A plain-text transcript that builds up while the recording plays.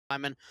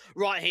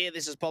Right here,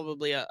 this is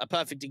probably a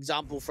perfect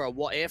example for a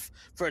what if.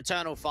 For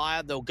Eternal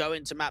Fire, they'll go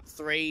into map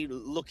 3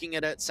 looking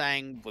at it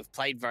saying, we've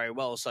played very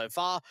well so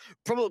far,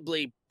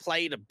 probably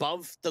played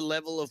above the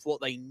level of what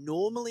they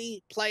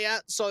normally play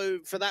at. So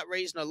for that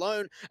reason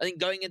alone, I think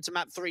going into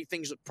map 3,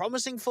 things look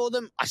promising for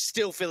them. I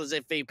still feel as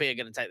if VP are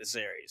going to take the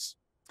series.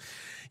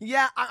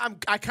 Yeah,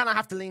 I kind of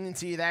have to lean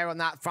into you there on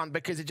that front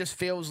because it just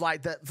feels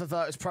like that for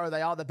Virtus.pro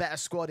they are the better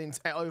squad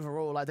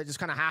overall. Like they just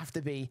kind of have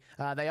to be.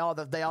 They are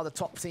the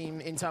top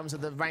team in terms of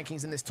the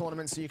rankings in this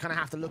tournament. So you kind of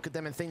have to look at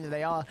them and think that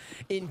they are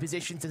in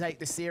position to take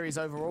the series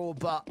overall.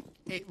 But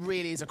it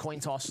really is a coin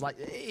toss. Like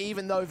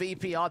even though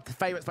VP are the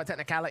favourites by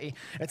technicality,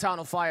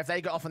 Eternal Fire, if they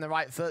get off on the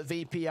right foot,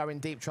 VP are in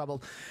deep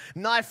trouble.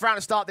 Knife round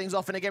to start things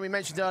off. And again, we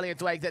mentioned earlier,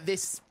 Dwayne, that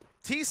this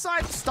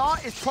T-side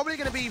start is probably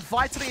going to be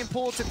vitally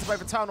important to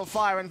both Eternal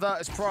Fire and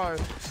Virtus.pro.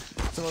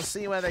 So we'll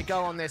see where they go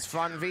on this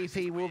front.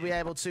 VP will be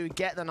able to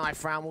get the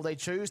knife round. Will they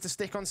choose to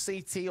stick on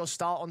CT or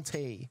start on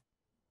T?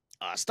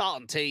 Start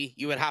on T,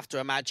 you would have to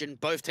imagine.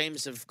 Both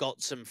teams have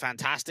got some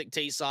fantastic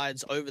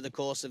T-sides over the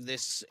course of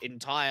this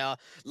entire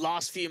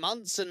last few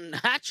months.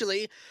 And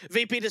actually,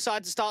 VP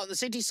decided to start on the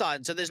City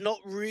side. So there's not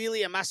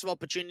really a massive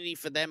opportunity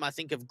for them, I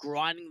think, of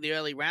grinding the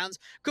early rounds.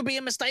 Could be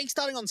a mistake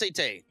starting on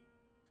CT.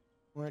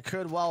 Well, it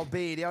could well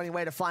be. The only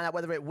way to find out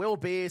whether it will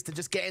be is to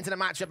just get into the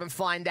matchup and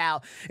find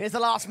out. It's the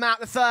last map,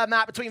 the third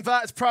map between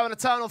Virtus.pro and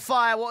Eternal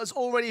Fire. What has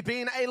already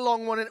been a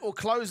long one, and it will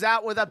close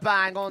out with a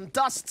bang on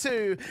Dust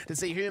 2 to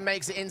see who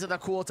makes it into the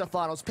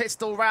quarterfinals.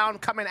 Pistol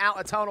round coming out,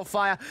 Eternal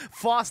Fire.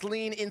 Fast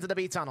lean into the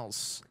B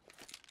tunnels.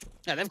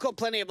 Yeah, they've got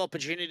plenty of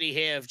opportunity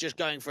here of just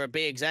going for a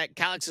B exec.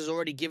 Calyx has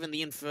already given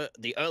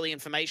the early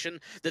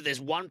information that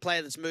there's one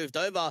player that's moved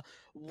over.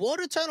 What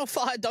Eternal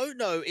Fire don't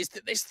know is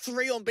that there's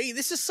 3 on B.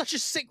 This is such a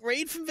sick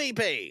read from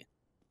VP.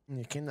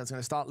 YEKINDAR's going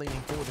to start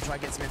leaning forward to try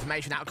and get some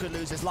information out. Could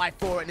lose his life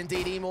for it, and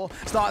indeed imoRR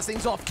starts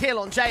things off. Kill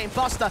on Jame.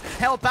 Buster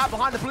held back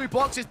behind the blue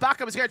boxes.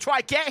 Backup is going to try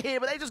and get here,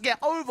 but they just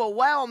get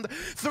overwhelmed.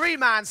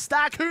 3-man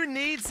stack. Who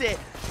needs it?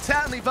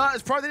 Certainly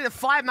Virtus.pro. They need a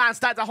 5-man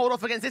stack to hold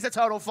off against this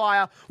Eternal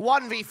Fire.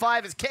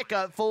 1v5 as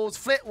Qikert falls.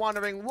 Flit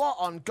wondering what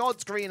on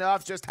God's green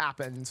earth just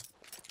happened.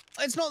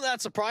 It's not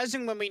that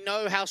surprising when we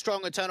know how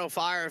strong Eternal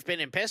Fire have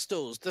been in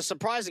pistols. The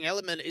surprising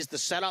element is the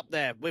setup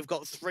there. We've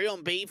got 3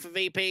 on B for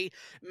VP.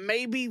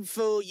 Maybe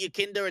for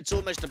YEKINDAR, it's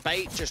almost a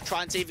bait. Just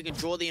try and see if he can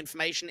draw the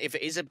information. If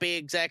it is a B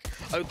exec,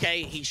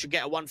 okay, he should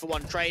get a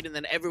 1-for-1 trade, and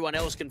then everyone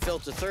else can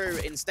filter through.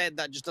 Instead,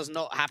 that just does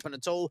not happen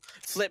at all.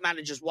 Flip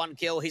manages 1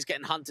 kill. He's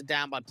getting hunted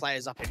down by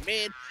players up in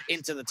mid,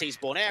 into the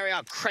T-spawn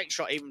area. Great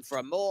shot even for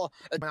a more.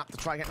 Went up to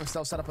try and get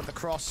himself set up with the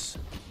cross.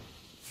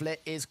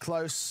 Flit is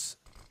close.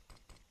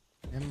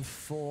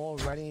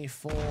 M4 ready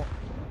for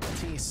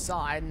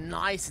T-side.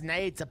 Nice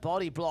nade to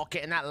body block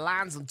it, and that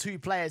lands on 2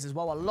 players as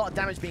well. A lot of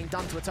damage being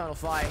done to Eternal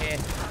Fire here.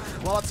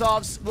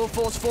 Molotovs will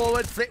force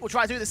forward. Flit will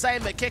try to do the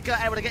same, but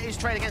Qikert able to get his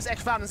trade against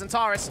XANTARES and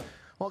XANTARES.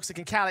 woxic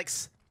and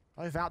Calyx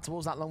both out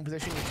towards that long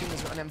position.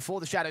 YEKINDAR's got an M4.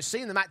 The Shadow,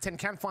 seeing the Mat 10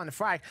 can find a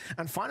frag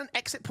and find an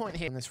exit point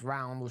here in this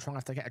round. We'll try and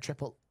have to get a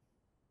triple.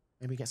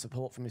 Maybe get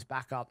support from his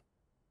backup.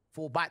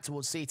 Fall back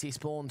towards CT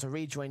spawn to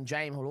rejoin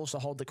Jame, who will also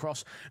hold the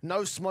cross.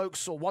 No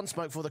smokes, or 1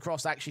 smoke for the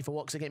cross, actually, for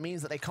woxic. It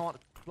means that they can't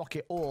block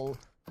it all.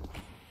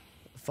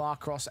 Far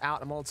cross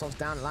out, and Molotov's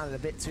down. It landed a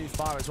bit too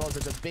far as well.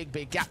 There's a big,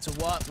 big gap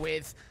to work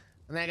with.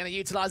 And they're going to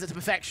utilize it to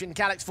perfection.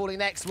 Calyx falling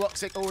next.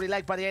 woxic already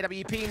legged by the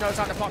AWP. No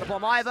time to pop the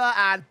bomb either.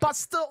 And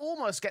Buster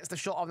almost gets the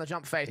shot on the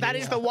jump fade. That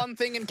is the one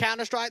thing in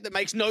Counter-Strike that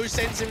makes no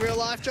sense in real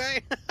life,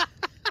 Jay.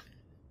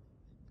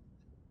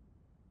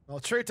 Well,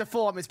 true to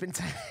form, it's been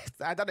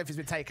I don't know if it's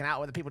been taken out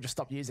or whether people just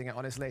stopped using it,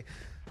 honestly.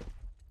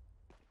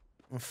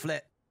 And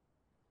Flit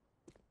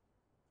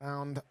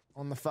found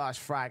on the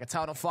first frag.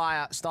 Eternal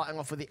Fire starting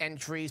off with the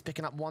entries,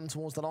 picking up 1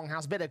 towards the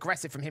longhouse. A bit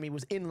aggressive from him. He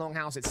was in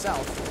longhouse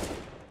itself.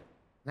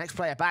 Next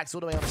player back's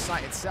all the way on the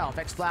site itself.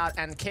 XCloud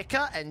and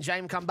Qikert, and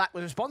Jame come back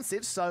with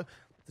responsives. So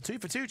the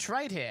 2-for-2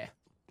 trade here.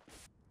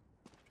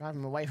 Drive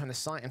him away from the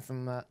site and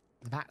from the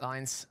back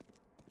lines.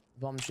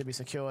 Bomb should be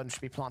secured and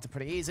should be planted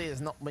pretty easy.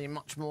 There's not really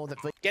much more that...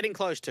 Getting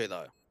close to,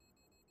 though.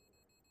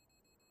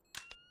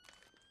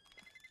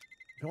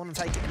 If you want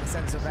to take it in the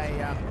sense of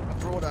a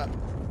broader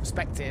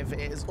perspective,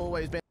 it has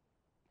always been...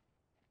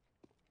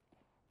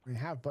 We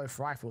have both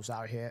rifles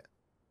out here.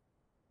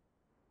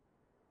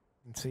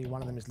 You can see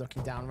one of them is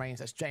looking down range.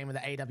 That's Jame with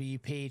the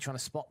AWP, trying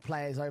to spot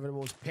players over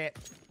towards pit.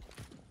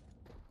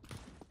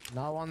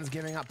 No one's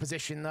giving up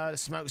position, though. The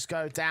smokes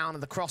go down,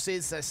 and the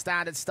crosses, the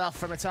standard stuff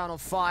from Eternal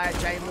Fire.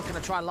 Jame looking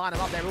to try and line them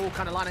up. They're all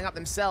kind of lining up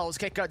themselves.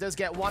 Qikert does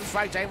get 1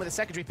 frag. Jame with a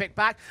secondary pick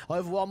back.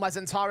 Overwhelmed by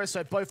XANTARES,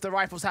 so both the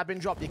rifles have been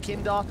dropped.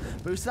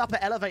 YEKINDAR boosted up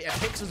at elevator.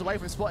 Pixels away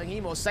from spotting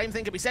imoRR. Same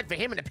thing could be said for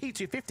him, and the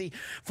P250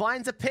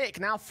 finds a pick.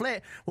 Now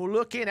Flit will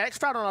look in.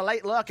 XCloud on a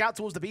late lurk out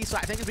towards the B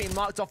side. I think it's being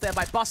marked off there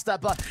by Buster,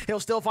 but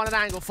he'll still find an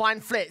angle.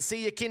 Find Flit.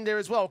 See YEKINDAR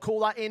as well. Call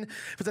that in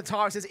for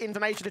XANTARES'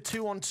 information to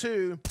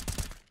 2-on-2.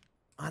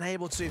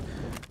 Unable to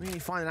really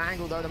find an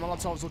angle, though. The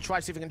Molotovs will try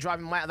to see if we can drive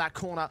him right out of that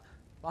corner.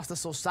 Buster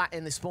still sat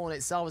in the spawn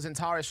itself as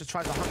XANTARES just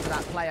tries to hunt for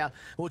that player.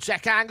 We'll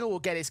check angle, we'll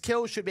get his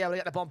kill, should be able to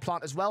get the bomb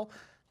plant as well.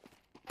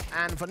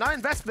 And for no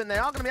investment, they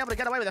are going to be able to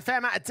get away with a fair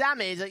amount of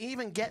damage and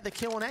even get the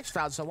kill on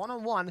XFloud. So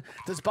one-on-one,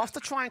 does Buster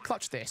try and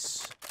clutch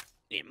this?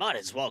 You might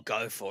as well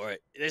go for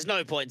it. There's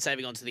no point in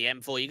saving onto the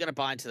M4. You're going to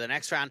buy into the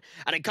next round.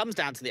 And it comes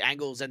down to the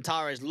angles.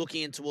 XANTARES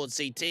looking in towards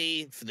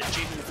CT for the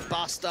jig for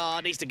Buster.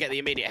 Needs to get the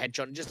immediate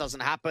headshot. It just doesn't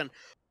happen.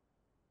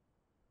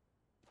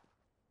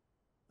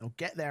 They'll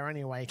get there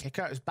anyway.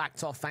 Qikert is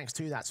backed off thanks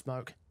to that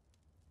smoke.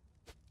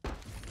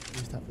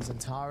 Used up as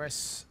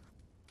XANTARES.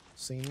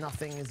 See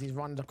nothing as he's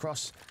run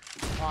across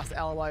past the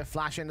elbow,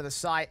 flash into the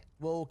site.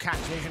 Will catch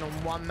vision on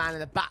one man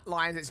in the back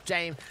lines. It's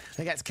Jame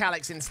that gets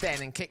Calyx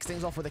instead and kicks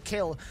things off with a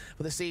kill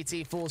for the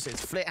CT forces.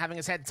 Flit having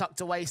his head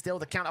tucked away still.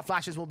 The counter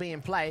flashes will be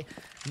in play.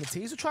 And the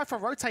T's will try for a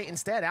rotate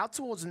instead out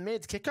towards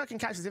mid. Qikert can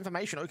catch his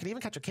information or he can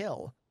even catch a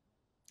kill.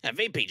 And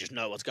VP just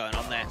know what's going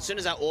on there. As soon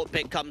as that AWP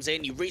pick comes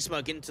in, you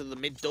re-smoke into the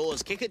mid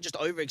doors. Qikert just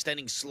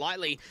overextending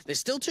slightly. There's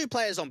still 2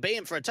 players on B,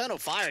 and for Eternal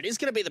Fire, it is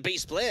going to be the B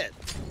split.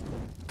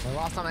 Well,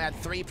 last time they had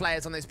 3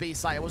 players on this B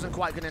site, it wasn't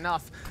quite good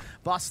enough.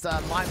 Buster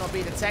might not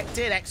be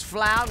detected.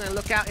 XFloud gonna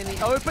look out in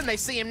the open. They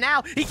see him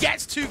now. He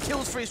gets 2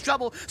 kills for his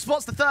trouble.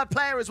 Spots the 3rd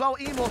player as well.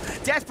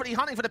 imoRR desperately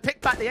hunting for the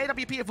pickback. The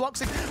AWP of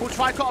woxic will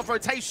try cut off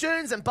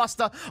rotations, and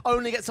Buster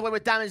only gets away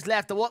with damage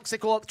left. The woxic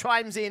AWP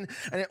chimes in,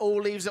 and it all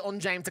leaves it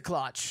on Jame to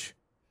clutch.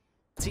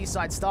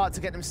 T-side start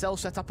to get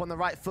themselves set up on the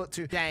right foot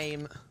to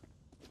Jame.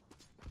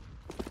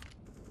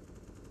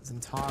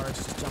 XANTARES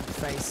just jump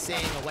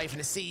facing away from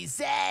the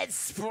CZ.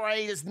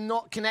 Spray does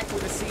not connect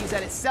with the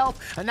CZ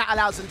itself, and that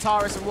allows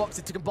XANTARES and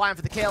woxic to combine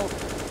for the kill.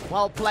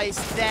 Well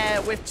placed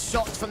there with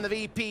shots from the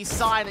VP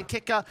side, and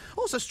Qikert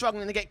also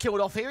struggling to get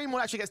killed off here.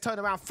 imoRR actually gets turned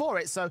around for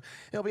it, so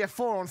it'll be a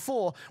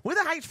 4-on-4 with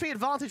a HP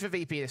advantage for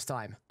VP this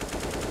time.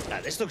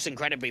 This looks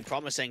incredibly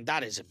promising.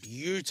 That is a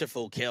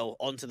beautiful kill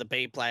onto the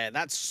B player.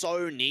 That's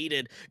so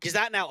needed because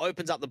that now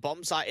opens up the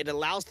bomb site. It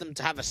allows them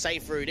to have a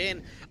safe route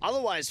in.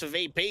 Otherwise, for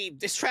VP,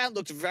 this round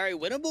looked very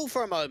winnable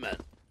for a moment.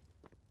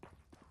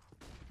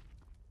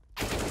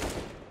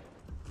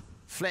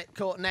 Flit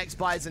caught next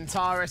by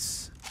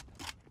XANTARES.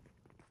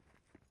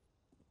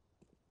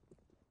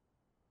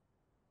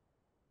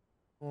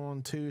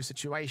 On 2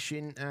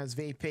 situation as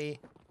VP.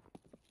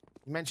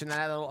 You mentioned they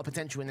had a lot of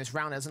potential in this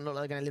round. It doesn't look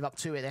like they're going to live up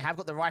to it. They have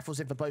got the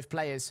rifles in for both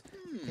players.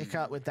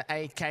 Qikert with the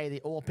AK,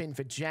 the AWP in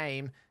for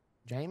Jame.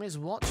 Jame is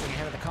watching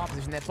ahead of the car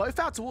position. They're both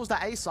out towards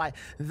that A site.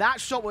 That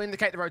shot will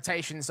indicate the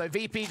rotation, so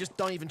VP just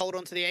don't even hold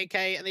on to the AK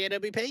and the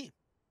AWP.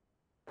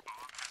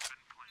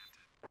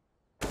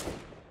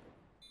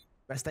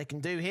 Best they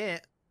can do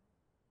here.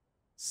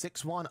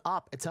 6-1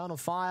 up. Eternal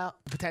Fire.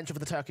 Potential for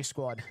the Turkish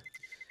squad.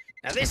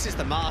 Now this is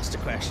the master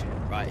question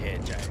right here,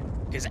 Jay.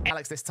 Because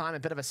Calyx this time, a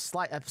bit of a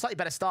slightly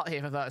better start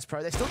here for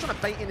Virtus.pro. They're still trying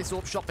to bait in this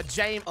AWP shot for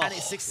Jame, and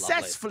it's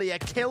successfully a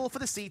kill for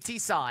the CT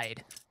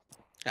side.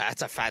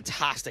 That's a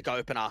fantastic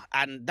opener,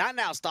 and that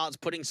now starts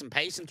putting some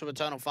pace into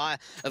Eternal Fire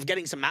of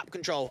getting some map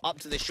control up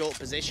to this short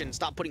position,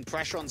 start putting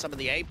pressure on some of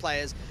the A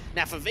players.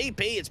 Now for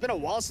VP, it's been a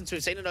while since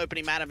we've seen an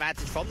opening man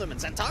advantage from them, and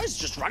XANTARES is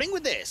just running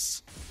with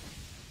this.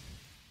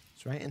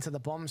 Straight into the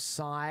bomb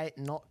site,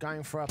 not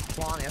going for a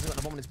plant. He hasn't got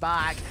the bomb in his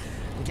bag.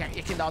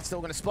 YEKINDAR still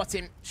going to spot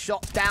him.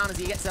 Shot down as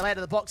he gets to the head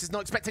of the box. He's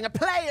not expecting a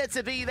player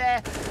to be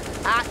there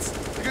at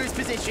the goose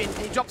position.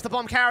 He drops the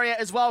bomb carrier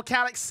as well.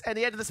 Calyx and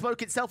the edge of the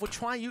smoke itself will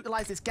try and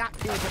utilize this gap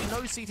here, but no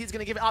CT is going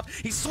to give it up.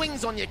 He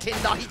swings on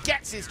YEKINDAR. He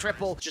gets his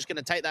triple. Just going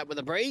to take that with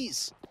a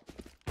breeze.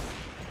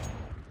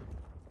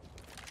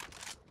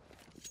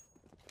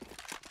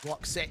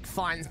 woxic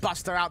finds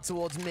Buster out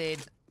towards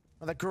mid.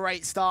 With a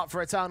great start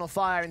for Eternal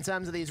Fire in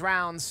terms of these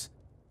rounds.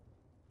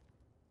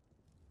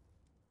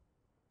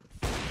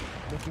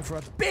 Looking for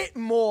a bit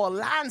more,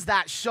 lands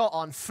that shot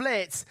on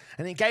Flit.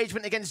 An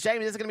engagement against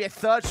Jame. Is there going to be a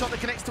 3rd shot that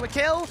connects to a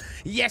kill?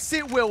 Yes,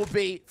 it will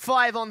be.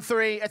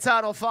 5-on-3,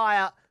 Eternal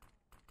Fire.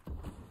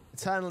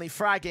 Eternally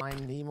fragging.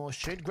 imoRR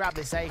should grab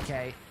this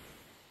AK.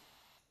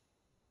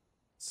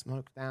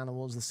 Smoke down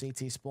towards the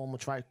CT spawn. We'll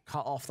try to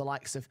cut off the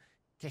likes of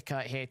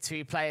Qikert here.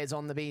 2 players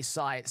on the B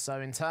site.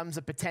 So in terms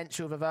of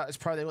potential for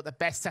Virtus.pro, they've got the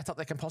best setup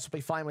they can possibly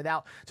find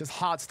without just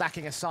hard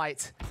stacking a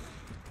site.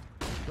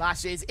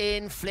 Flash is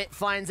in. Flit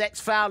finds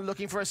XFloud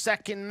looking for a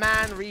 2nd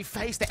man.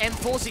 Reface to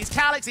M4 sees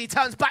Calyx. He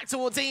turns back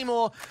towards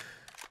imoRR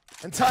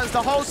and turns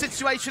the whole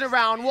situation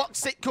around.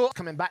 woxic caught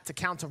coming back to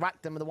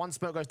counteract them, and the one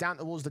smoke goes down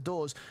towards the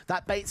doors.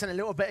 That baits in a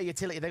little bit of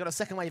utility. They've got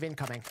a 2nd wave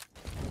incoming.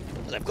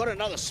 They've got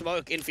another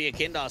smoke in for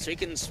YEKINDAR, so he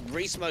can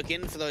re-smoke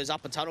in for those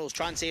upper tunnels,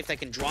 try and see if they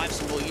can drive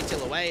some more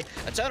util away.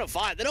 Eternal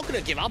Fire, they're not going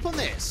to give up on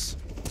this.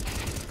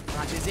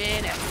 Flashes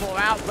in, F4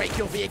 out, great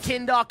kill for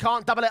YEKINDAR,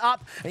 can't double it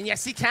up, and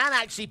yes he can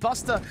actually.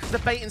 Buster, the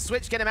bait and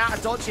switch, get him out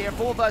of dodge here,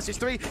 4 versus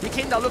 3.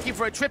 YEKINDAR looking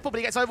for a triple, but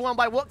he gets overwhelmed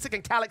by woxic,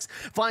 and Calyx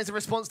finds a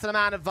response to the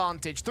man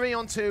advantage.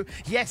 3-on-2,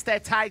 yes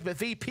they're tagged, but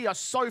VP are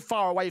so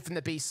far away from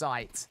the B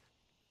site.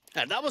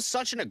 And that was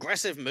such an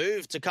aggressive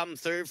move to come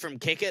through from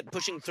Qikert,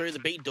 pushing through the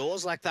B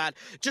doors like that.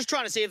 Just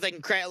trying to see if they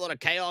can create a lot of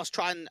chaos,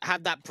 try and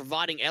have that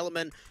providing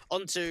element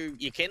onto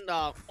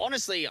YEKINDAR.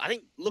 Honestly, I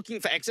think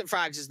looking for exit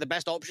frags is the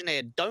best option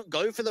here. Don't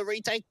go for the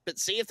retake, but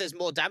see if there's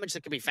more damage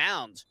that can be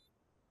found.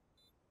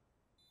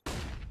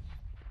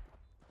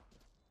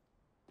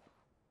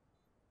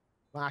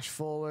 Flash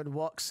forward,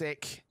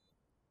 woxic.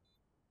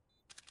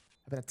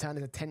 Having to turn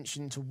his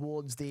attention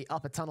towards the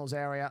upper tunnels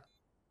area.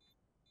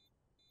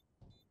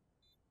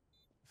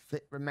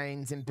 Flip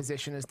remains in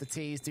position as the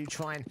T's do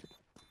try and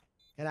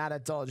get out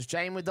of dodge.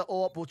 Jame with the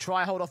AWP will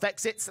try hold off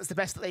exits. That's the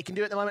best that they can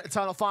do at the moment.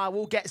 Eternal Fire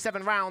will get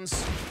 7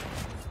 rounds.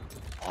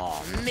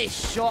 Oh,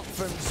 missed shot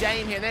from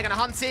Jame here. They're going to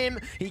hunt him.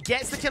 He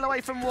gets the kill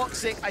away from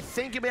woxic. I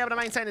think he'll be able to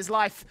maintain his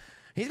life.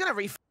 He's going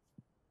to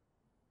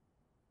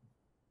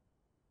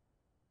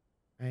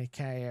AK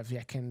of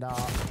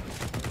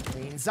YEKINDAR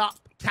cleans up.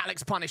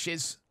 Calyx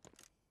punishes.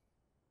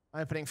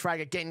 Opening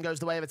frag again goes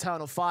the way of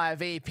Eternal Fire.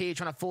 VP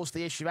trying to force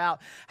the issue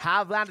out.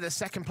 Have landed a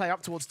second player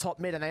up towards top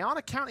mid, and they aren't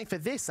accounting for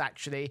this,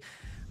 actually.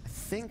 I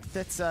think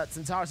that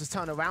XANTARES has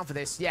turned around for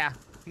this. Yeah,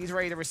 he's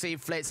ready to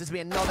receive Flitz. This will be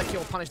another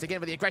kill punished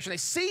again with the aggression. They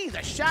see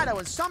the shadow,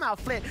 and somehow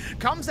Flit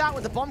comes out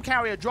with the bomb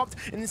carrier dropped,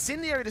 an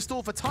incendiary to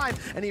stall for time,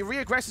 and he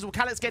re-aggresses. Will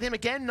Calyx get him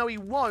again? No, he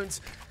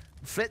won't.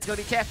 Flit's got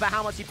to be careful about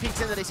how much he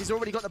peeks into this. He's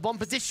already got the bomb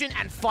position,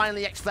 and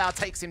finally XFlower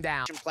takes him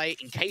down. Play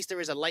in case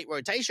there is a late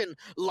rotation,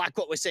 like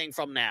what we're seeing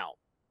from now.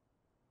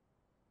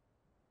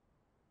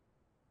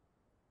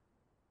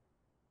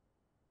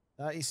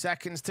 30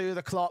 seconds to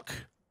the clock.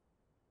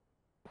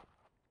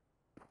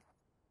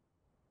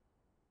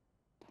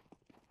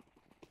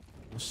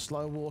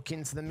 Slow walk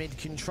into the mid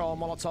control.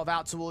 Molotov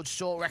out towards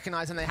short,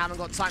 recognizing they haven't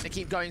got time to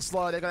keep going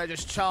slow. They're going to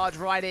just charge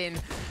right in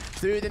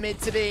through the mid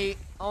to B,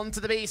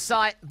 onto the B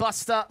site.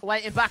 Buster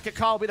waiting back at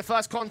Carl will be the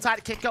first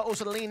contact. Qikert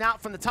also to lean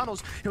out from the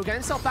tunnels. He'll get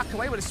himself back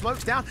away with the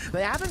smokes down.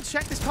 They haven't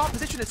checked his car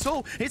position at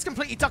all. He's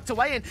completely ducked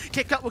away, and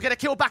Qikert will get a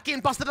kill back in.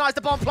 Buster denies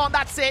the bomb plant.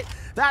 That's it.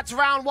 That's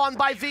round 1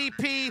 by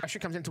VP. Pressure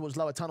comes in towards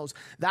lower tunnels.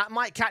 That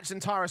might catch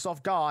XANTARES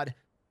off guard.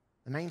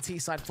 The main T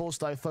side force,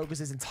 though,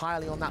 focuses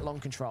entirely on that long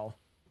control.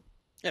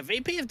 Yeah,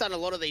 VP have done a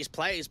lot of these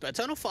plays, but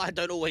Eternal Fire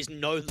don't always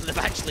know that they've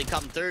actually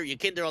come through.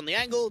 YEKINDAR on the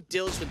angle,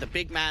 deals with the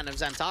big man of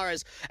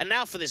XANTARES, and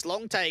now for this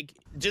long take,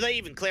 do they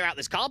even clear out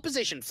this car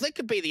position? Flick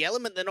could be the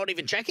element they're not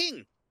even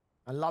checking.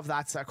 I love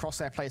that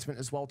crosshair placement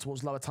as well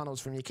towards lower tunnels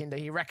from YEKINDAR.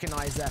 He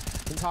recognized that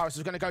XANTARES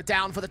was going to go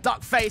down for the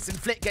duck face, and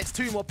Flick gets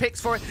 2 more picks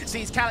for it.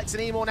 Sees Calyx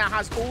and imoRR now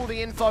has all the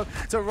info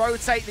to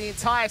rotate the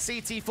entire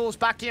CT force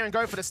back here and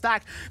go for the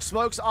stack.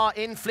 Smokes are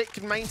in. Flick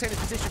can maintain his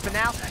position for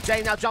now.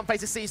 Jame now jump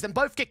faces, sees them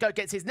both. Qikert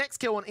gets his next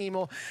kill on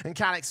imoRR, and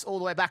Calyx all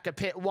the way back at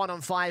pit 1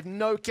 on 5.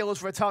 No kills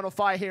for Eternal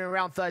Fire here in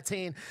round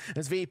 13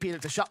 as VP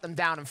look to shut them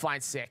down and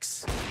find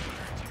 6.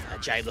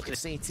 Jame looking at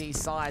the CT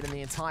side, and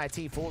the entire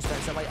T4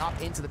 spends their way up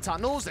into the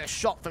tunnels. There's a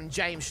shot from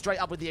Jame straight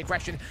up with the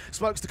aggression.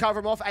 Smokes to cover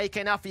him off.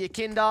 AK now for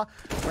YEKINDAR.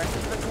 Rest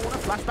into the corner.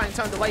 Flashbang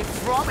turned away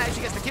from.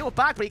 Actually gets the kill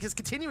back, but he is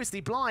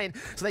continuously blind,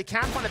 so they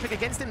can find a pick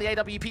against him. The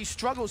AWP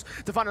struggles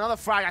to find another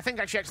frag. I think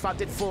actually XFlower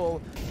did fall.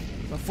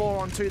 The 4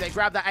 on 2. They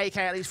grab that AK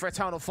at least for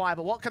Eternal Fire,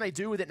 but what can they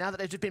do with it now that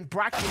they've just been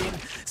bracketed in,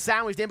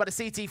 sandwiched in by the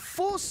CT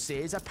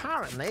forces?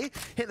 Apparently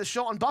hit the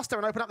shot on Buster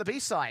and open up the B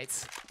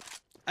site.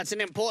 That's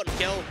an important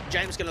kill.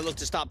 James going to look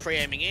to start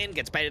pre-aiming in,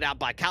 gets baited out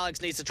by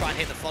Calyx, needs to try and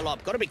hit the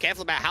follow-up. Got to be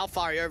careful about how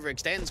far he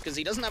overextends because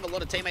he doesn't have a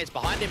lot of teammates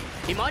behind him.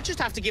 He might just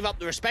have to give up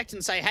the respect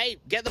and say, hey,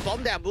 get the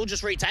bomb down, we'll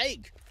just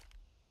retake.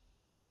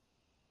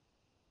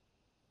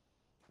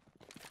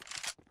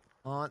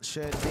 Aren't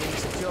should be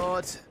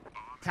secured.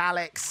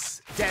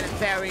 Calyx, dead and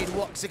buried.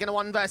 woxic in a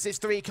 1 versus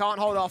 3, can't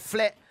hold off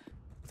Flit.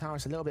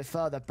 XANTARES a little bit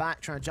further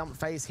back, trying to jump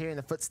phase here in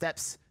the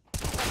footsteps.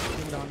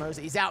 YEKINDAR knows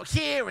that he's out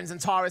here, and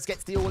XANTARES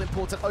gets the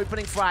all-important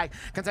opening frag.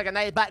 Can take a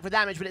nade back for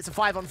damage, but it's a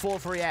 5 on 4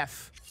 for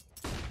EF.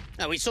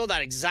 No, we saw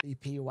that exact.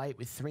 VP wait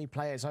with 3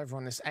 players over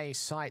on this A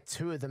site,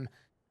 2 of them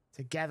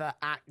together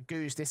at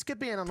Goose. This could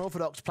be an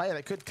unorthodox player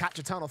that could catch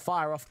Eternal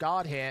Fire off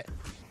guard here.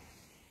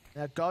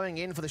 They're going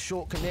in for the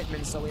short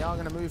commitment, so we are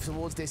going to move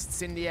towards this.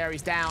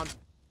 Incendiaries down.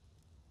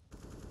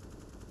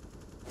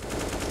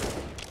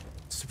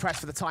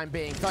 Suppressed for the time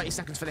being. 30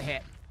 seconds for the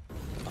hit.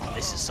 Oh,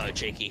 this is so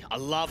cheeky. I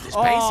love this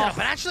base setup.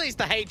 But actually, it's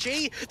the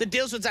HE that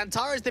deals with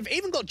XANTARES. They've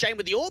even got Jame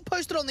with the AWP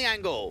posted on the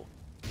angle.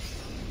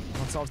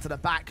 Consoles to the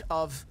back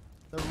of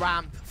the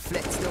ramp.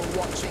 Flit still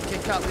watching.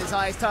 Qikert with his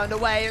eyes turned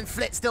away, and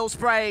Flit still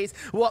sprays.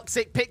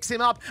 woxic picks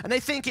him up, and they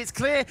think it's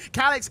clear.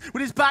 Calyx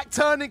with his back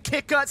turned, and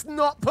Qikert's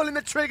not pulling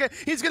the trigger.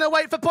 He's going to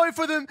wait for both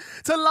of them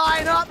to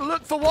line up.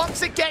 Look for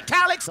woxic, get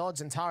Calyx.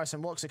 Odds and XANTARES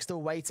and woxic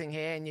still waiting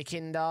here, and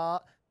YEKINDAR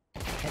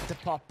head to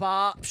pop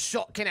up.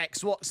 Shot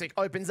connects. woxic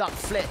opens up.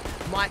 Flit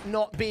might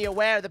not be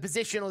aware of the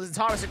position, or the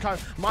XANTARES and co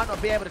might not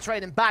be able to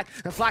trade him back.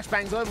 The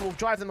flashbangs over will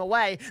drive them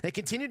away. They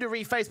continue to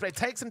reface, but it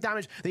takes some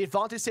damage. The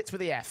advantage sits with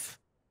the F.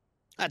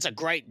 That's a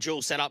great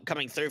dual setup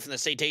coming through from the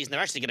CTs, and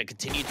they're actually going to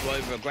continue to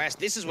over-aggress.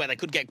 This is where they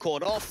could get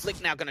caught off. Flick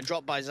now going to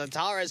drop by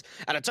XANTARES,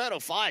 and Eternal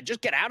Fire.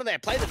 Just get out of there.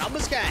 Play the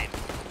numbers game.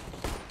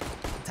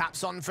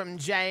 Taps on from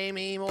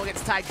Jame. imoRR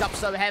gets tagged up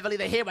so heavily.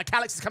 They hear where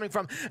Calyx is coming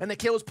from, and the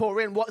kills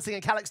pour in. woxic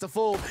and Calyx to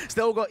fall.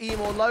 Still got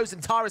imoRR lows,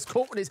 and XANTARES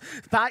caught with his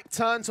back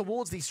turned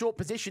towards the short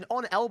position.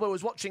 On elbow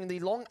is watching the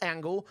long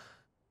angle.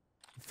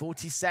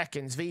 40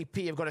 seconds.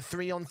 VP have got a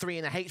 3-on-3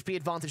 and a HP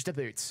advantage to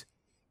boot.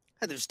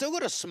 And they've still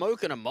got a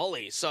smoke and a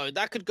molly, so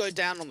that could go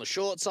down on the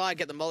short side,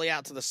 get the molly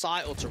out to the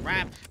side or to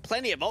ramp.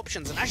 Plenty of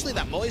options, and actually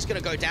that molly's going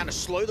to go down to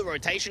slow the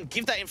rotation,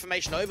 give that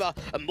information over,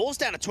 and Moore's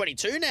down to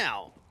 22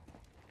 now.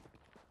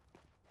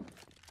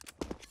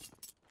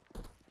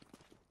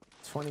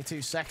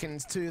 22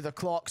 seconds to the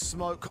clock.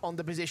 Smoke on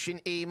the position.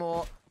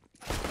 imoRR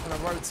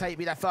gonna rotate,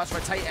 be that first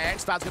rotator.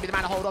 XFloud's gonna be the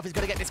man to hold off. He's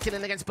gonna get this kill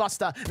in against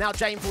Buster. Now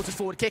Jame forces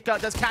forward.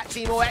 Qikert does catch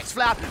imoRR.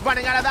 XFloud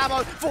running out of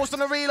ammo, forced on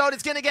the reload.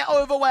 It's gonna get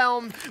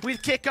overwhelmed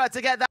with Qikert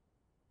to get that.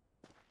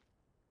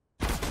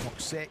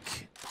 woxic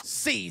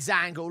sees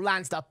angle,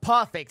 lands the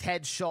perfect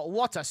headshot.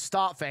 What a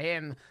start for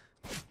him.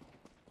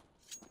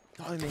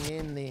 Doming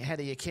in the head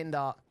of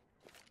YEKINDAR.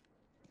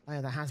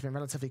 That has been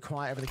relatively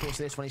quiet over the course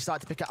of this one. He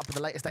started to pick it up in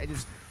the later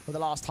stages of the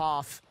last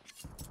half.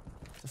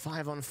 The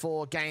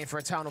 5-on-4 game for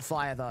Eternal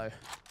Fire, though.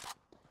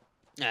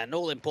 An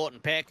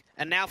all-important pick.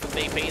 And now for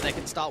VP, they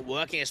can start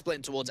working a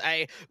split towards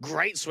A.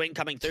 Great swing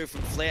coming through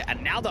from Flair.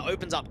 And now that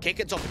opens up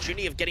Qikert's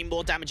opportunity of getting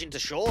more damage into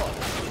short.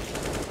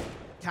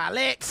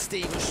 Calyx,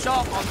 Steven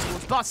shot on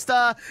towards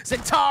Buster.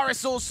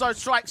 XANTARES also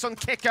strikes on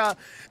Qikert.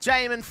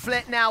 Jame and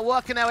Flit now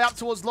working their way up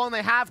towards long.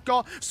 They have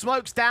got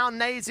smokes down,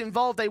 nades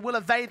involved. They will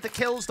evade the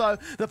kills, though.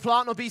 The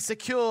plant will be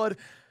secured.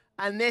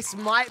 And this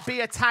might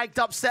be a tagged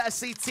up set of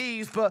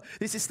CTs, but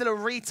this is still a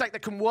retake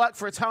that can work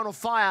for Eternal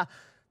Fire.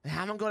 They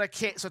haven't got a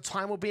kit, so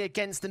time will be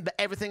against them, but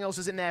everything else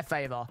is in their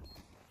favor.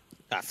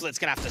 Flit's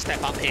gonna have to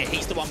step up here.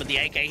 He's the one with the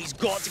AK. He's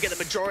got to get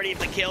the majority of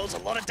the kills. A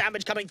lot of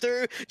damage coming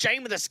through.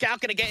 Jame with the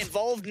scout gonna get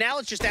involved. Now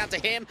it's just down to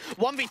him.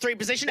 1v3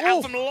 position. Ooh.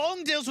 Out from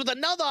long, deals with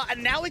another,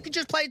 and now we can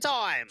just play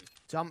time.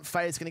 Jump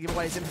phase going to give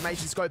away his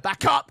information. Just go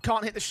back up.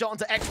 Can't hit the shot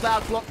onto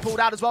XCloud. Block pulled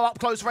out as well. Up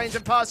close range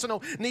and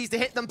personal. Needs to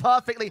hit them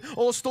perfectly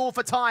or stall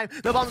for time.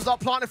 The bomb's not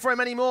planted for him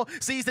anymore.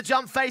 Sees the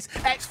jump face.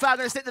 XCloud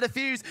going to stick to the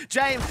fuse.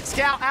 Jame,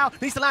 scout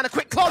out. Needs to land a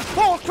quick close.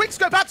 Oh, quick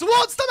scope out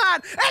towards the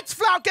man.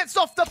 XCloud gets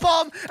off the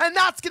bomb, and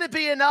that's going to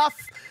be enough.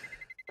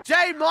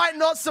 Jame might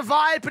not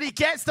survive, but he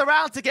gets the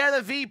round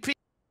together. VP.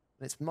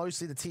 It's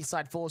mostly the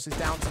T-side forces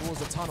down towards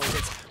the tunnels.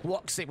 It's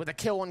woxic with a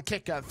kill on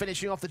Qikert,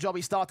 finishing off the job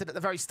he started at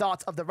the very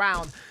start of the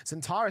round.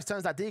 XANTARES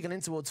turns that deagle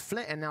in towards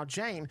Flit, and now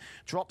Jame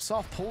drops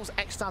off, pulls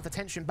XCloud's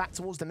attention back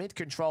towards the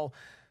mid-control.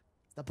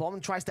 The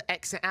bomb tries to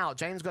exit out.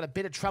 Jame's got a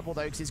bit of trouble,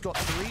 though, because he's got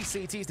 3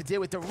 CTs to deal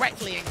with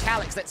directly, and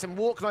Calyx lets him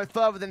walk no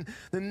further than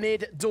the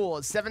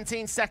mid-doors.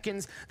 17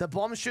 seconds. The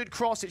bomb should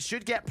cross. It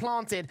should get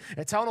planted.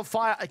 Eternal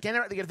Fire, again,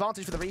 are at the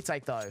advantage for the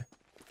retake, though.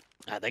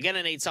 They're going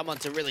to need someone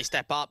to really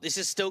step up. This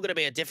is still going to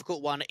be a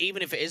difficult one,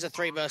 even if it is a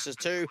 3 versus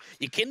 2.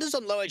 YEKINDAR's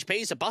on low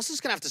HP, so Buster's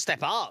going to have to step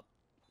up.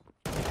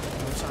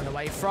 Turned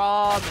away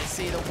from, they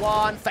see the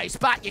one, face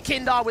back,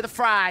 YEKINDAR with a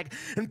frag.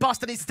 And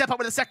Buster needs to step up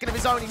with a second of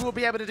his own. He will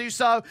be able to do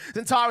so.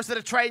 XANTARES to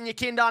the train,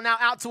 YEKINDAR now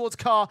out towards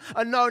Car.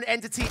 A known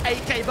entity,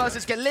 AK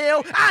versus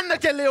Galil, and the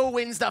Galil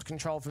wins the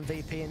control from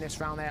VP in this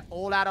round. They're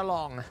all out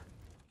along.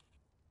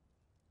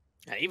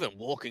 And even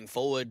walking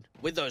forward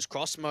with those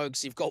cross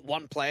smokes, you've got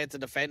one player to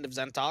defend of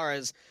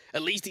XANTARES.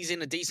 At least he's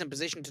in a decent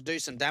position to do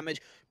some damage.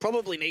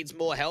 Probably needs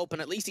more help,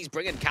 and at least he's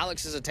bringing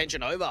Calyx's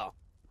attention over.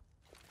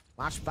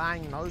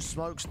 Flashbang, no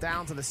smokes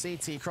down to the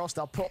CT cross.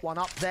 They'll put one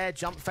up there.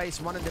 Jump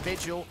face, one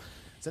individual.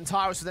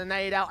 XANTARES with a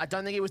nade out. I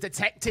don't think he was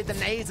detected. The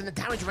nades and the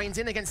damage rains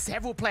in against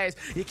several players.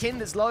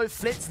 YEKINDAR's low,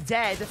 Flit's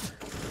dead.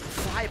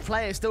 5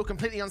 players still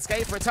completely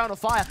unscathed for Eternal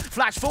Fire.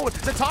 Flash forward.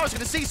 XANTARES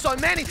going to see so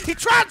many. He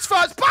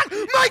transfers back,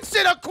 makes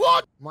it a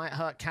quad. Might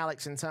hurt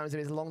Calyx in terms of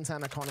his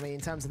long-term economy. In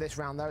terms of this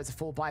round, though, it's a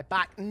full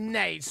buyback.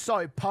 Nade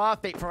so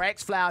perfect for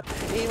XCloud.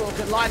 imoRR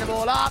can line them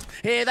all up.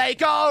 Here they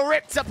go,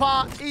 ripped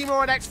apart.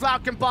 imoRR and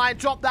XCloud combined.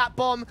 Drop that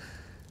bomb.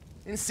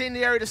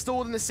 Incendiary to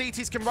stall, and the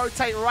CTs can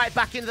rotate right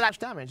back into that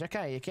damage.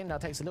 Okay,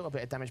 YEKINDAR takes a little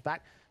bit of damage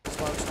back.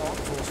 Smokes on,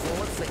 falls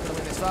forward. Flick going to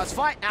win this first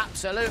fight.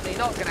 Absolutely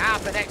not going to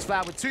happen.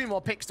 XCloud with 2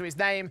 more picks to his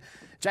name.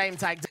 Jame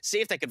tagged.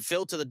 See if they can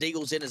filter the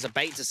deagles in as a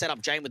bait to set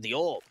up Jame with the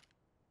orb.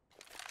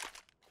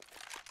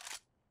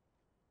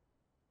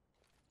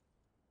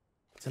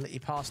 Utility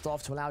passed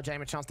off to allow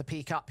Jame a chance to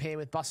peek up here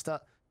with Buster.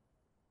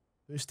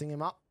 Boosting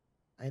him up.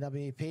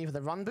 AWP for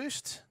the run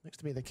boost. Looks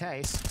to be the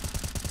case.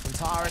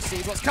 XANTARES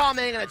sees what's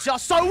coming and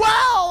adjusts so well!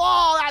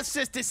 Oh, that's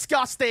just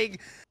disgusting!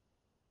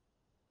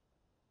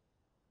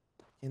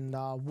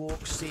 YEKINDAR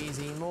walks, sees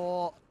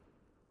imoRR.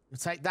 We'll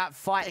take that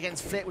fight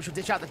against Flit, which will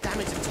dish out the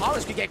damage.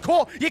 XANTARES could get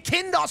caught.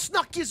 YEKINDAR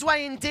snuck his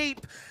way in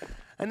deep.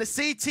 And the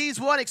CTs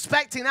weren't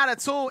expecting that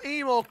at all.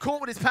 imoRR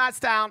caught with his pads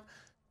down.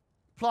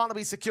 Plant will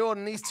be secured,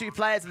 and these 2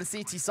 players on the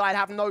CT side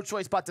have no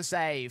choice but to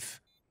save.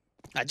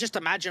 Just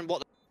imagine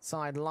what...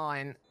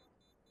 Sideline.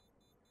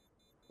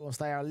 Of course,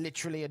 they are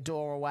literally a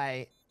door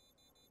away.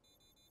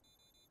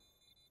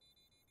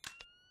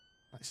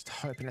 I'm just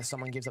hoping that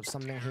someone gives up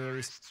something here.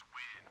 He's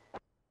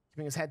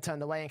keeping his head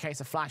turned away in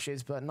case of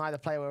flashes, but neither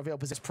player will reveal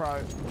position.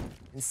 Pro.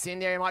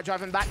 Incendiary might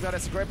drive him back, though.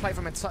 That's a great play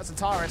from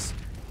XANTARES.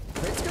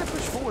 It's going to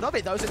push forward a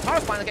bit, though.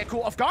 XANTARES might get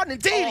caught off guard, and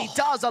indeed he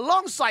does,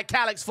 alongside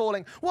Calyx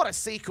falling. What a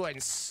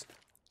sequence.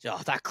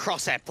 Oh, that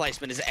crosshair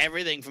placement is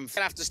everything from...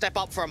 Gonna have to step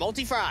up for a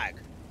multi-frag.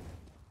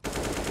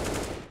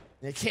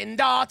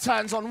 YEKINDAR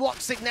turns on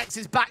woxic next,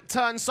 his back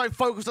turns, so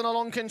focused on a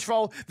long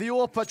control. The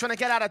AWP trying to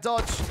get out of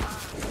dodge.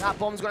 That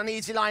bomb's got an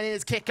easy line in,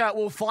 his Qikert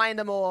will find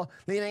them all,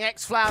 leaving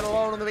XFloud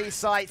alone on the B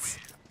site.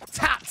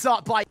 Tapped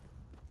up by...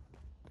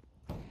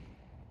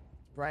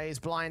 Bray's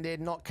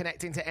blinded, not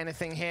connecting to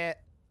anything here.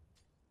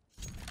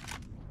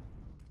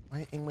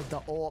 Waiting with the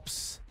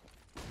AWPs.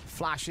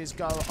 Flashes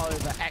go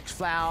over.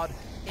 XFloud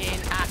in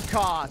at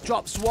car.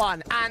 Drops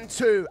 1 and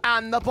 2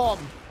 and the bomb.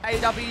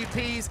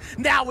 AWPs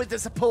now with the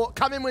support.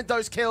 Coming with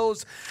those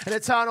kills. An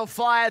Eternal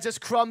Fire just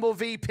crumble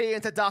VP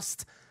into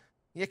dust.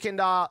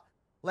 YEKINDAR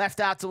left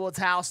out towards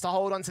house to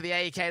hold on to the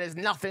AK. There's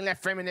nothing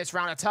left for him in this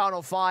round.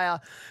 Eternal Fire.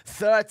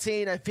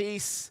 13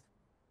 apiece.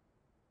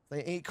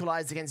 They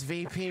equalized against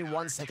VP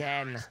once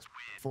again.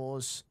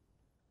 4s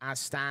as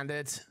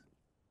standard.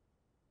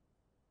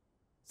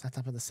 Set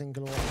up with a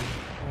single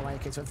all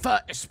AK. So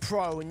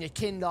Virtus.pro and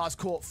YEKINDAR's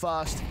caught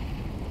first.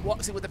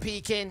 woxic with the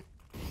peek in.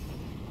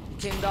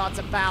 YEKINDAR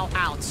to bow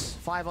out.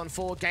 5 on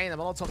 4 gain. The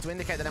Molotov to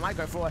indicate that they might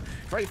go for a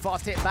very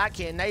fast hit back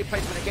here. Nade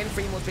placement again.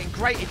 Freeman's been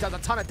great. It does a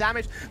ton of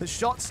damage. The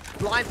shots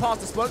blind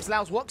past the smokes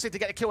allows woxic to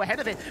get a kill ahead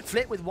of it.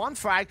 Flip with 1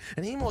 frag.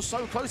 And imoR's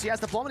so close. He has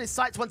the bomb in his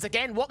sights once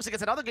again. woxic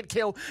gets another good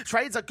kill.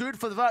 Trades are good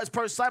for the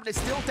Virtus.pro side, but it's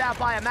still down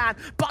by a man.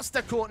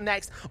 Buster caught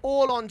next.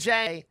 All on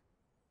Jame.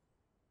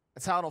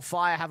 Eternal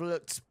Fire have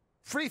looked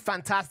pretty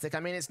fantastic. I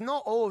mean, it's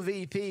not all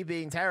VP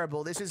being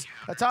terrible. This is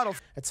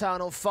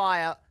Eternal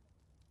Fire.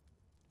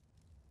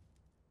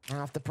 They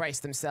have to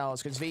brace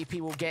themselves because VP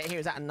will get here.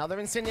 Is that another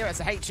Incendiary? It's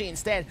a HE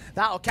instead.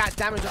 That'll catch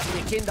damage up to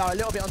YEKINDAR a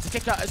little bit onto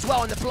Qikert as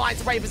well. And the blind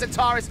spray for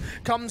XANTARES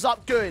comes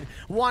up good.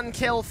 1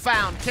 kill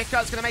found.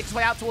 Qikert's going to make his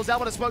way out towards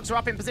Elbow. The smokes are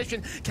up in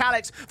position.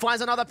 Calyx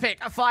finds another pick.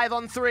 A 5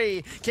 on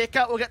 3.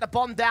 Qikert will get the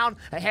bomb down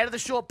ahead of the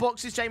short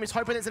boxes. Jame is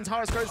hoping that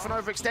XANTARES goes for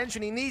an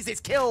overextension. He needs this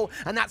kill,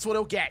 and that's what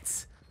he'll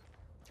get.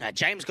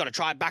 James got to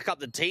try and back up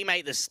the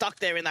teammate that's stuck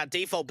there in that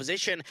default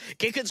position.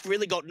 Qikert's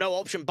really got no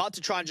option but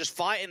to try and just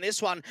fight in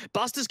this one.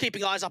 Buster's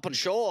keeping eyes up on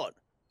short.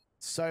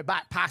 So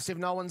back passive,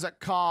 no one's at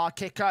car.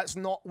 Qikert's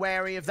not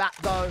wary of that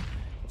though.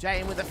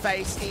 Jame with the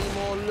face,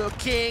 imoRR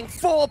looking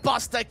for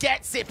Buster,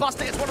 gets it.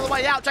 Buster gets one on the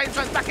way out. James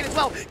tries back in as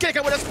well.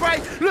 Qikert with a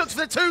spray, looks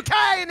for the 2K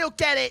and he'll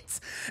get it.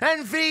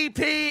 And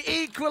VP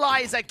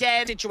equalize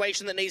again.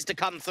 Situation that needs to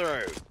come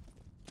through.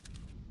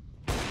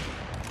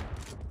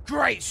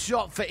 Great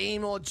shot for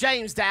imoRR.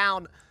 James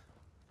down.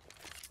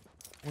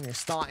 And they're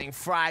starting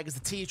frag as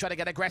the T try to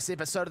get aggressive,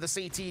 but so do the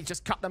CT.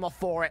 Just cut them off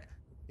for it.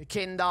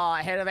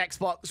 YEKINDAR ahead of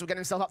Xbox will get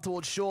himself up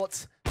towards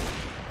short.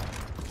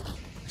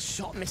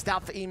 Shot missed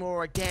out for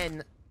imoRR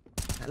again.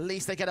 At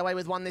least they get away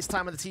with one this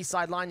time on the T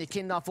side line.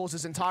 YEKINDAR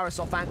forces XANTARES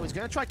off angle. He's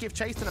going to try to give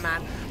chase to the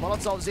man.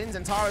 Molotov's in.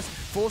 XANTARES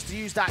forced to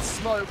use that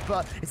smoke,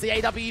 but it's the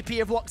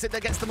AWP of woxic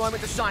that gets the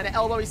moment to shine. At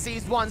elbow, he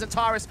sees 1.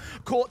 XANTARES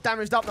caught,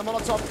 damaged up. The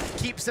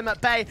Molotov keeps him at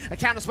bay. A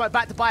counter smoke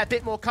back to buy a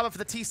bit more cover for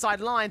the T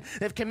side line.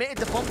 They've committed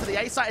the bomb for the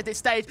A side at this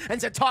stage,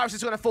 and XANTARES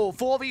is going to fall.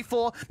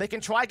 4v4. They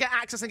can try get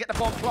access and get the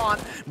bomb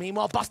plant.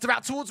 Meanwhile, Buster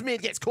out towards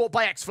mid gets caught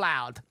by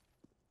XFloud.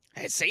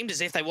 It seemed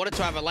as if they wanted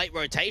to have a late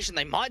rotation.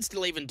 They might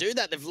still even do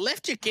that. They've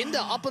left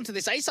YEKINDAR up onto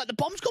this A side. The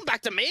bomb's gone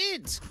back to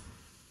mid.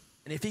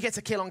 And if he gets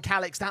a kill on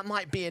Calyx, that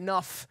might be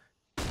enough.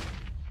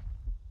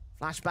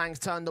 Flashbang's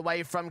turned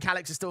away from.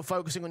 Calyx is still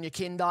focusing on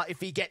YEKINDAR. If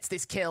he gets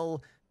this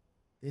kill,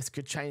 this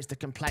could change the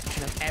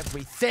complexion of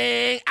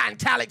everything. And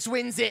Calyx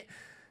wins it.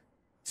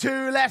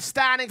 2 left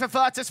standing for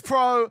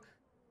Virtus.pro.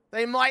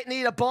 They might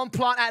need a bomb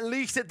plant at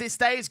least at this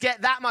stage.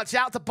 Get that much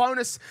out to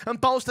bonus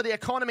and bolster the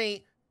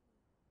economy.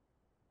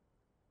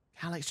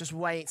 Calyx just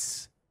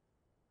waits.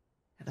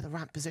 Into the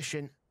ramp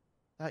position.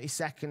 30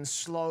 seconds.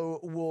 Slow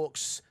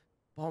walks.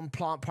 Bomb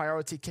plant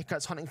priority.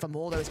 Qikert's hunting for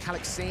more. Though is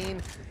Calyx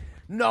seen?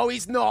 No,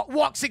 he's not.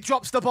 woxic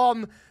drops the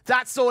bomb.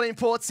 That's all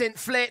important.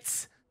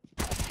 Flitz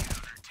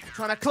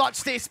trying to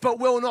clutch this, but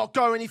will not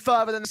go any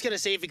further than... He's going to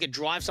see if he could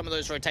drive some of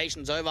those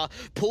rotations over.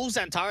 Pulls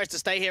XANTARES to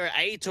stay here at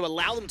A to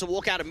allow them to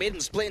walk out of mid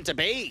and split into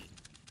B.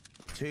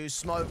 2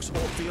 smokes,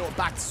 all field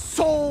back.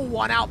 Soul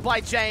one out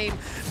by Jame.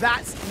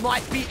 That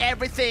might be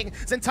everything.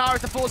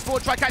 XANTARES to force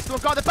forward, try catch the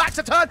guard. The back's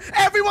a turn.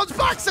 Everyone's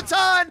back's a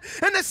turn.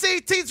 And the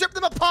CTs rip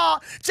them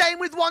apart. Jame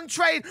with 1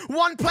 trade,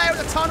 1 player at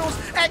the tunnels.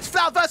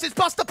 XFloud versus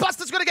Buster.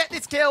 Buster's going to get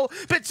this kill.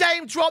 But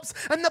Jame drops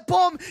and the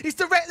bomb is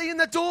directly in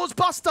the doors.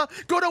 Buster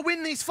got to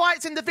win these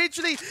fights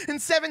individually in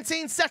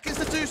 17 seconds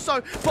to do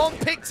so. Bomb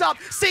picked up.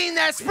 Seen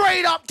there,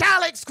 sprayed up.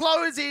 Calyx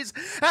closes.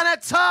 An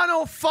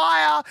Eternal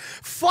Fire.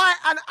 Fight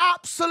an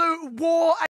absolute war.